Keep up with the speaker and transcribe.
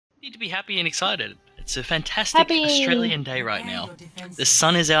Need to be happy and excited. It's a fantastic Australian day right now. The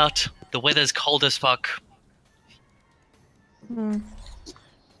sun is out. The weather's cold as fuck.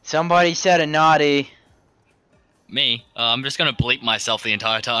 Somebody said a naughty. Me? I'm just gonna bleep myself the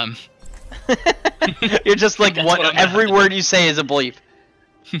entire time. You're just like every word you say is a bleep.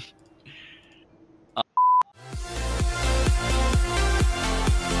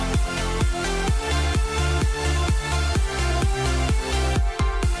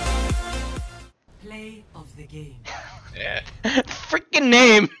 Play of the game. Yeah. Freaking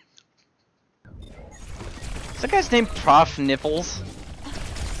name. Is that guy's name Prof Nipples?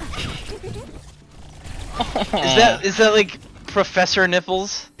 Is that like Professor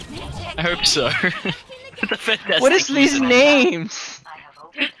Nipples? I hope so. What is these names?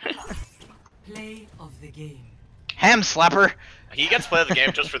 Play of the game. Ham slapper. He gets play of the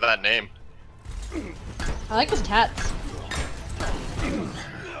game just for that name. I like his tats.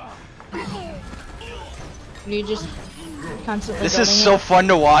 You just constantly. This is so fun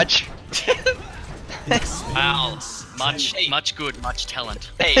to watch. Wow, much good, much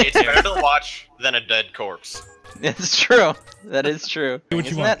talent. Hey, it's better to watch than a dead corpse. It's true. That is true. What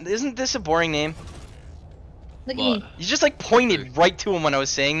you want? Isn't this a boring name? Look at me. You just like pointed right to him when I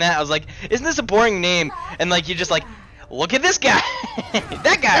was saying that. I was like, "Isn't this a boring name?" And like you just like, "Look at this guy,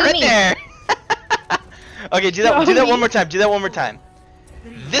 that guy right there." Okay, do that. Do that one more time. Do that one more time.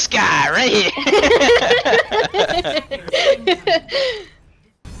 This guy right here.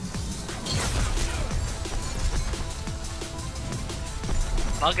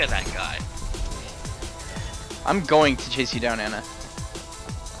 Bugger that guy. I'm going to chase you down, Anna.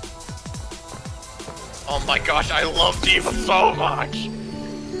 Oh my gosh, I love D.Va so much!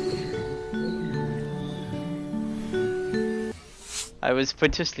 I was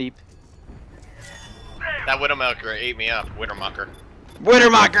put to sleep. That Widowmaker ate me up. Widowmaker.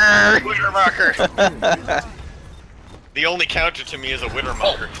 Widowmaker! Widowmaker! The only counter to me is a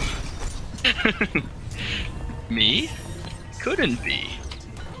Widowmaker. Me? Couldn't be.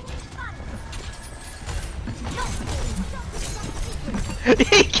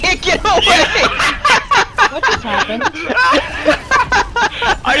 He can't get away! What just happened?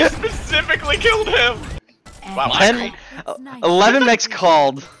 I specifically killed him! Wow, 11 mechs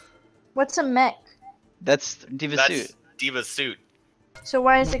called. What's a mech? That's Diva's suit. That's D.Va's suit. So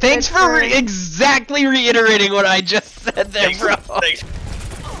why is it? Thanks for exactly reiterating what I just said there, Thanks, bro. thanks.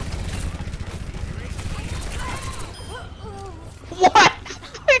 What?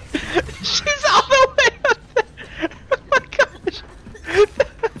 She's all the way up there. Oh my gosh.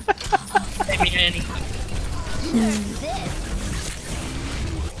 Hit me, Annie.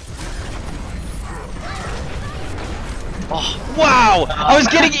 Oh, wow! I was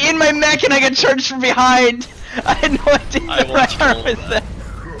getting in my mech and I got charged from behind. I had no idea I watched right all was of there.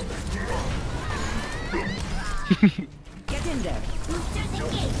 Get in there.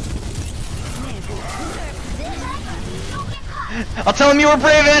 I'll tell him you were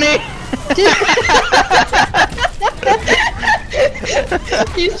brave, Annie.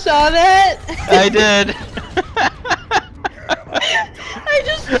 You saw that? I did. I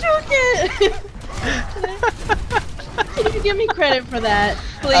just took it. Can you give me credit for that,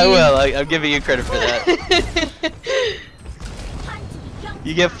 please? I will. I'm giving you credit for that.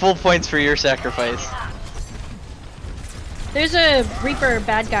 You get full points for your sacrifice. There's a Reaper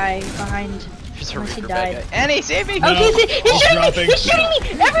bad guy behind. Just Unless he Reaper bad died. guy. Annie, save me! Okay, No, see, he's shooting me! dropping. He's shooting me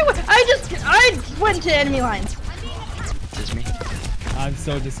everywhere! I went to enemy lines. This is me. I'm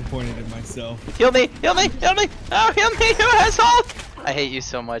so disappointed in myself. Heal me! Heal me! Heal me! Oh, heal me, you asshole! I hate you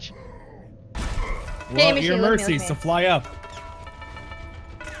so much. Well, Mickey, your look at me, mercy, look at so me. fly up.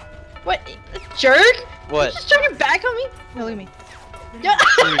 What? Jerk? What? Just turn your back on me? No, look at me.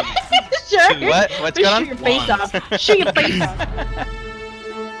 Jerk! What? What's going on? Shoot your face off. Shoot your face off.